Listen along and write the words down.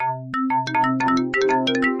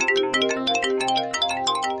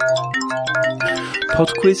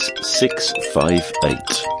PodQuiz 658.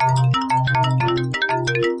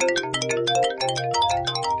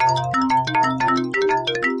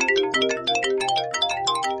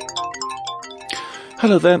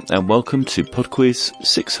 Hello there and welcome to PodQuiz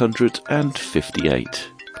 658.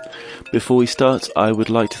 Before we start, I would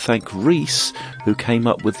like to thank Reese, who came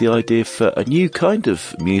up with the idea for a new kind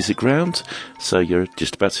of music round, so you're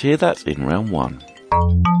just about to hear that in round one.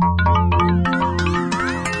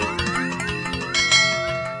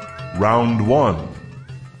 Round one.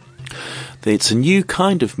 It's a new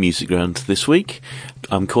kind of music round this week.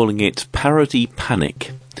 I'm calling it Parody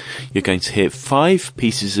Panic. You're going to hear 5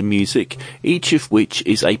 pieces of music, each of which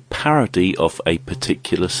is a parody of a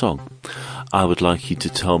particular song. I would like you to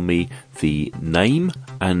tell me the name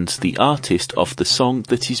and the artist of the song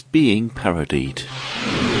that is being parodied.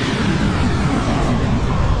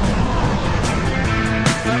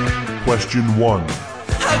 Question 1.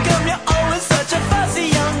 How come you're always such a fussy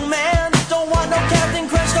young man? Don't want no Captain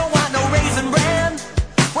Crunch, don't want no Raisin Bran.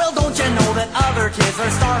 Well, don't you know that other kids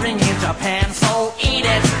are starving in Japan? So eat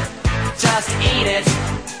it, just eat it.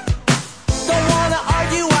 Don't wanna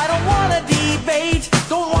argue, I don't wanna debate.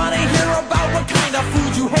 Don't wanna hear about what kind of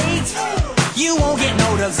food you hate. You won't get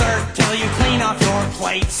no dessert till you clean off your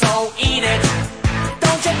plate. So eat it,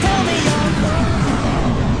 don't you tell me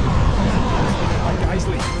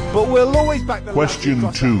But we'll always back the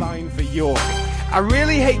Question 2. line for York. I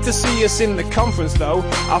really hate to see us in the conference though.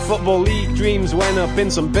 Our football league dreams went up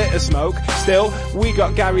in some bitter smoke. Still, we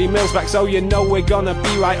got Gary Mills back, so you know we're gonna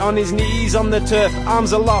be right. On his knees on the turf,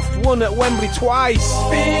 arms aloft, won at Wembley twice.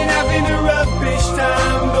 Been having a rubbish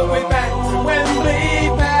time, but we're back to Wembley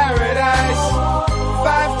paradise.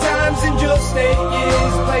 5 times in just 8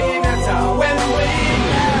 years, playing at our Wembley.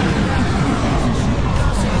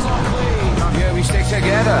 We stick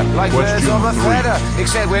together like birds of a feather.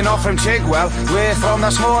 Except we're not from Chigwell, we're from the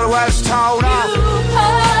small Welsh town of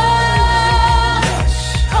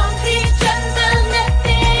concrete jungle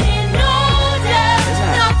nothing in order,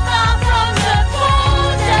 not far from the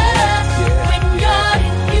border. When you're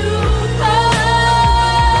in Newport,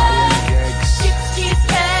 60s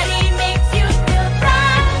Patty makes you feel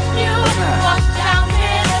brand new. Wash down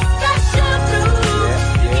with a special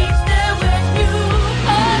brew, each there with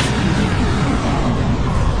Newport.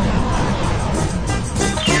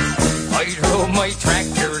 I drove my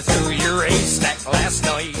tractor through your haystack last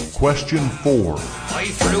night. Question 4. I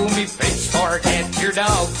threw me pitchfork at your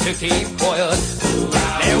dog to keep quiet.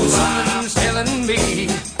 Now something's telling me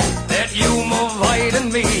that you're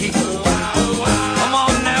avoiding me. Come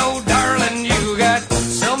on now, darling, you got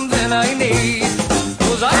something I need.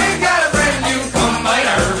 'Cause I got a brand new combine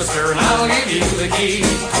harvester and I'll give you the key.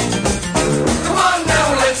 Come on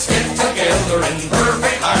now, let's get together in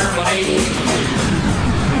perfect harmony.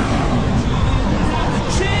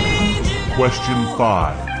 Question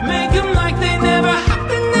 5. Make them like they never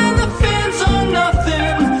happened and the fans are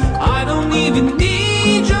nothing. I don't even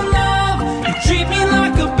need your love. You treat me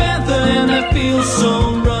like a panther and I feel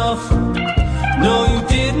so rough. No, you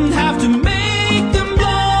didn't have to make them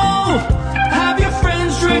blow. Have your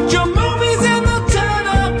friends direct your movies and they'll turn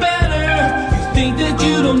out better. You think that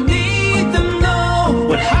you don't need them, no.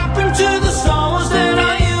 What happened to the songs that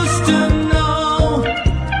I used to know?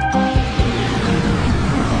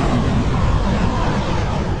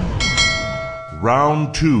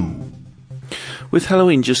 Round 2. With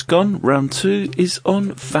Halloween just gone, round 2 is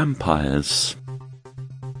on vampires.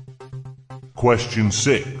 Question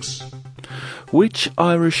 6. Which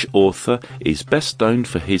Irish author is best known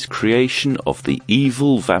for his creation of the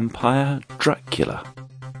evil vampire Dracula?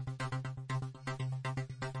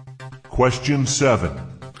 Question 7.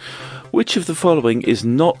 Which of the following is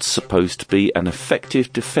not supposed to be an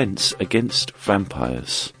effective defence against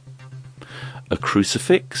vampires? A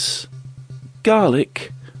crucifix,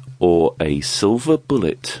 garlic, or a silver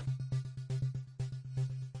bullet?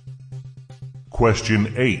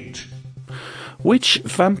 Question 8. Which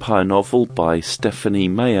vampire novel by Stephanie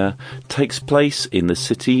Meyer takes place in the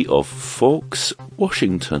city of Forks,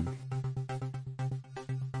 Washington?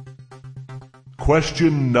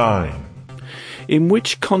 Question 9. In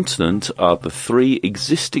which continent are the 3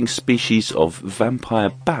 existing species of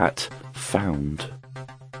vampire bat found?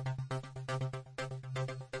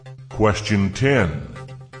 Question 10.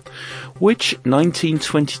 Which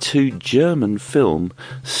 1922 German film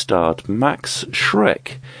starred Max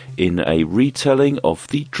Schreck in a retelling of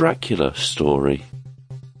the Dracula story?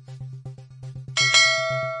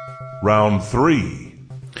 Round 3.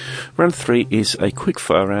 Round 3 is a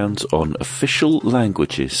quickfire round on official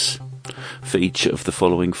languages. For each of the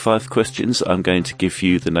following 5 questions, I'm going to give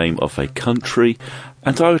you the name of a country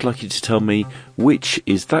And I would like you to tell me which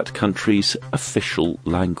is that country's official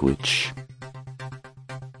language.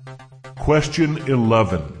 Question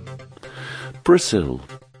 11. Brazil,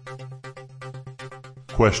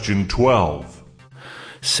 Question 12.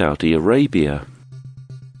 Saudi Arabia,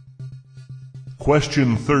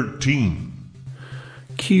 Question 13.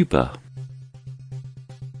 Cuba,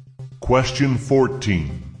 Question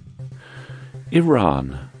 14.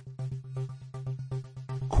 Iran,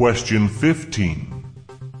 Question 15.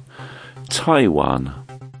 Taiwan.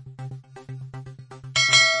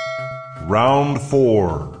 Round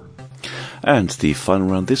 4. And the final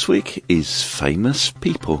round this week is famous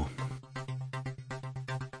people.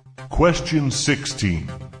 Question 16.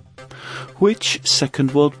 Which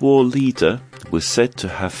Second World War leader was said to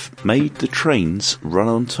have made the trains run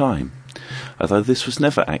on time, although this was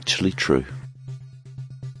never actually true?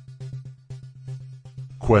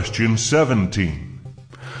 Question 17.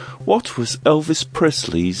 What was Elvis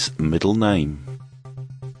Presley's middle name?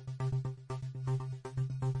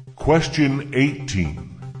 Question 18.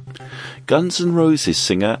 Guns N' Roses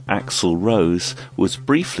singer Axl Rose was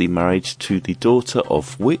briefly married to the daughter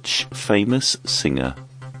of which famous singer?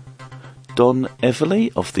 Don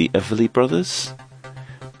Everly of the Everly Brothers,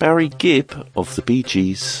 Barry Gibb of the Bee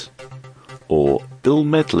Gees, or Bill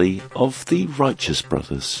Medley of the Righteous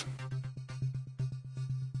Brothers?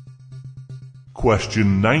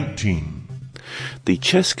 Question 19. The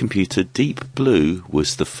chess computer Deep Blue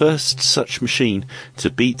was the first such machine to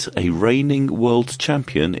beat a reigning world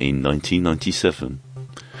champion in 1997.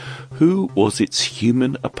 Who was its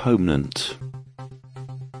human opponent?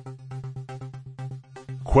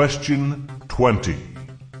 Question 20.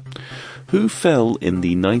 Who fell in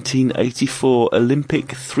the 1984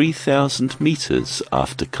 Olympic 3,000 metres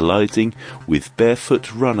after colliding with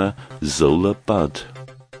barefoot runner Zola Budd?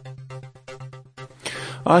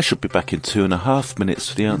 I shall be back in 2.5 minutes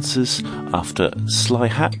for the answers after Sly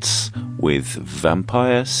Hats with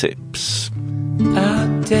Vampire Sips.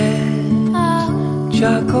 Out dead,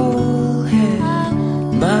 charcoal head,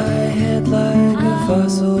 my head like a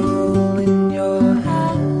fossil in your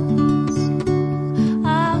hands.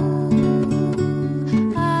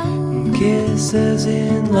 Kisses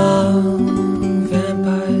in love,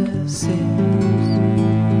 vampire sips.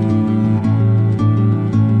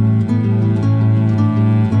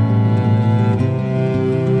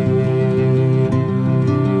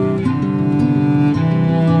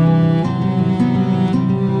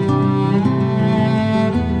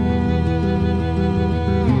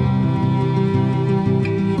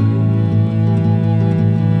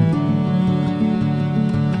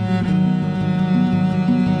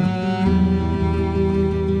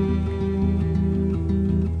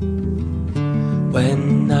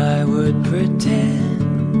 When I would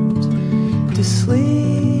pretend to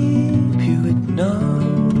sleep, you would know.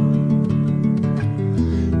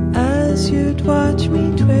 As you'd watch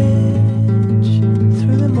me twitch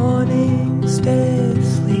through the morning's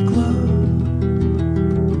deathly glow.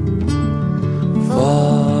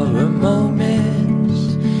 For a moment,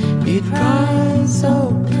 you'd prise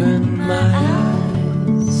open my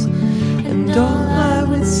eyes, and all I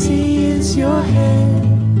would see is your head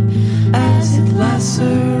as it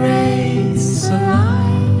lacerates the light.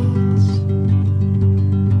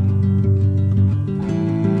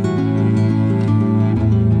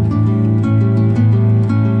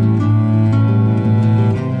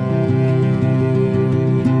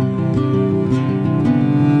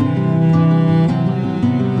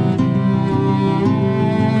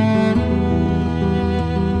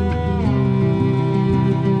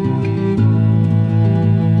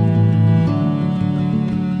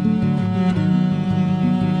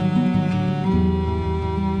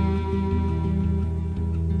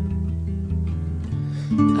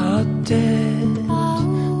 Out dead,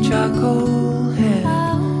 charcoal head,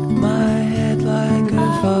 my head like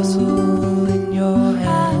a fossil in your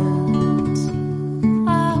hands.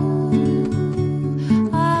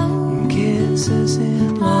 Kisses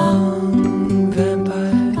in long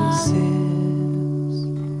vampire sips.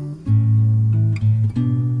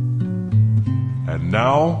 And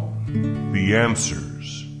now, the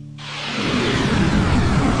answers.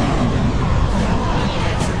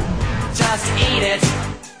 Just eat it.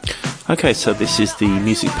 Okay, so this is the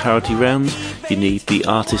music parody round. You need the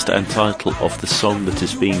artist and title of the song that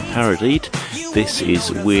is being parodied. This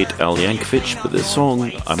is Weird Al Yankovic, but the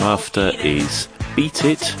song I'm after is Beat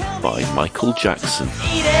It by Michael Jackson.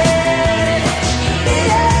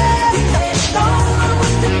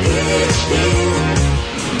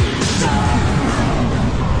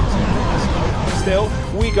 Still,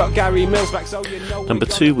 we got Gary Mills back, so you know. Number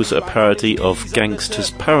 2 was a parody of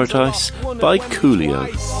Gangster's Paradise by Coolio.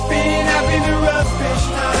 Been happy the rough fish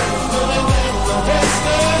times, gonna get the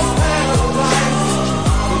gangster's paradise.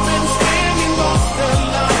 We've been standing off the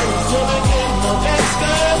lines, gonna get the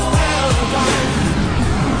gangster's paradise.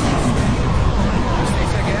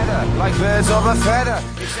 Like birds of a feather.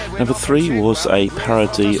 Number 3 was a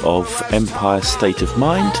parody of Empire State of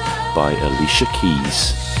Mind by Alicia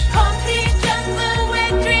Keys. Complete jungle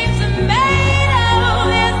where dreams are made of.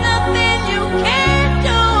 There's nothing you can't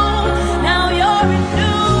do. Now you're in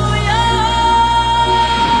New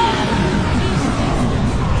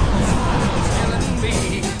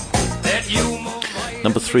York.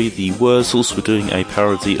 Number 3, the Wurzels were doing a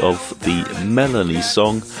parody of the Melanie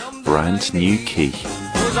song Brand New Key.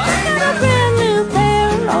 You got a brand new pair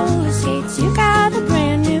of roller skates. You got a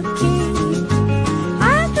brand new key.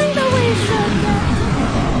 I think that we should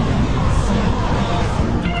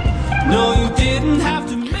go. No, you didn't have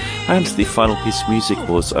to make And the final piece of music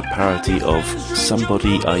was a parody of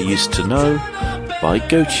Somebody I Used to Know by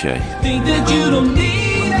Gautier. think that you don't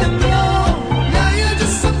need to know. Now you're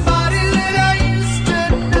just somebody that I used to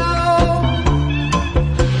know.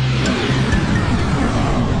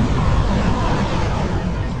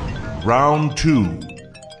 Round 2.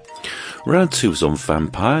 Round 2 was on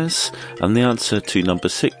vampires, and the answer to number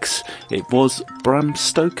 6, it was Bram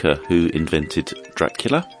Stoker who invented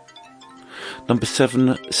Dracula. Number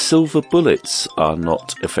 7, silver bullets are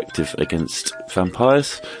not effective against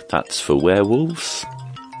vampires. That's for werewolves.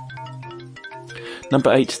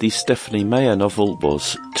 Number 8, the Stephanie Meyer novel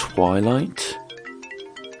was Twilight.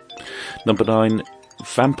 Number 9,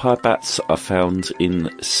 vampire bats are found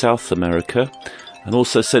in South America and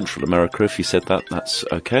also Central America. If you said that, that's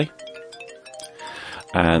okay.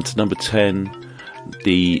 And number 10,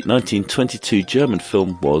 the 1922 German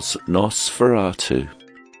film was Nosferatu.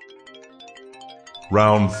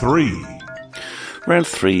 Round 3. Round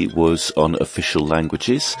 3 was on official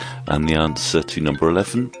languages, and the answer to number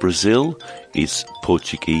 11, Brazil, is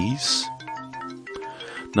Portuguese.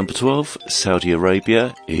 Number 12, Saudi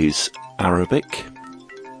Arabia, is Arabic.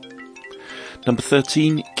 Number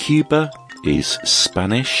 13, Cuba, is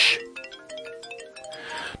Spanish.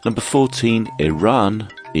 Number 14, Iran,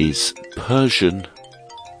 is Persian.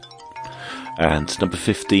 And number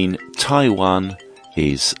 15, Taiwan,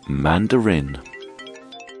 is Mandarin.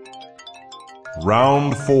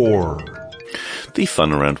 Round 4. The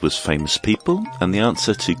fun round was famous people, and the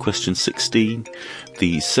answer to question 16,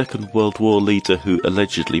 the Second World War leader who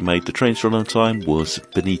allegedly made the trains run on time, was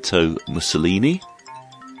Benito Mussolini.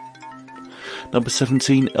 Number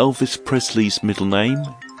 17, Elvis Presley's middle name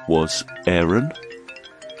was Aaron.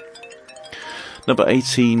 Number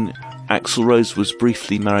 18, Axl Rose was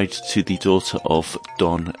briefly married to the daughter of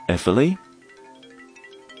Don Everly.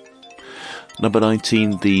 Number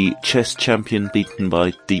 19, the chess champion beaten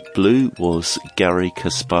by Deep Blue was Garry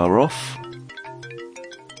Kasparov.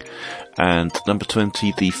 And number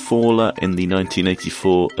 20, the faller in the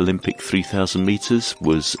 1984 Olympic 3,000 metres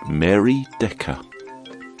was Mary Decker.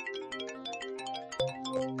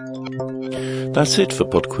 That's it for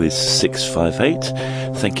PodQuiz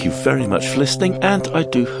 658. Thank you very much for listening, and I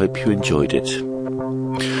do hope you enjoyed it.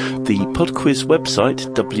 The PodQuiz website,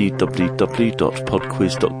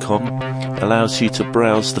 www.podquiz.com, allows you to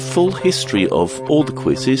browse the full history of all the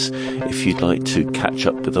quizzes if you'd like to catch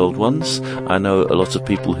up with old ones. I know a lot of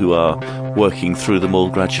people who are working through them all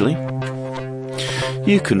gradually.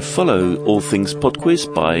 You can follow all things PodQuiz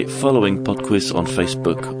by following PodQuiz on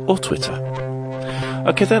Facebook or Twitter.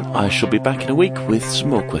 Okay then, I shall be back in a week with some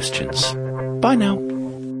more questions. Bye now.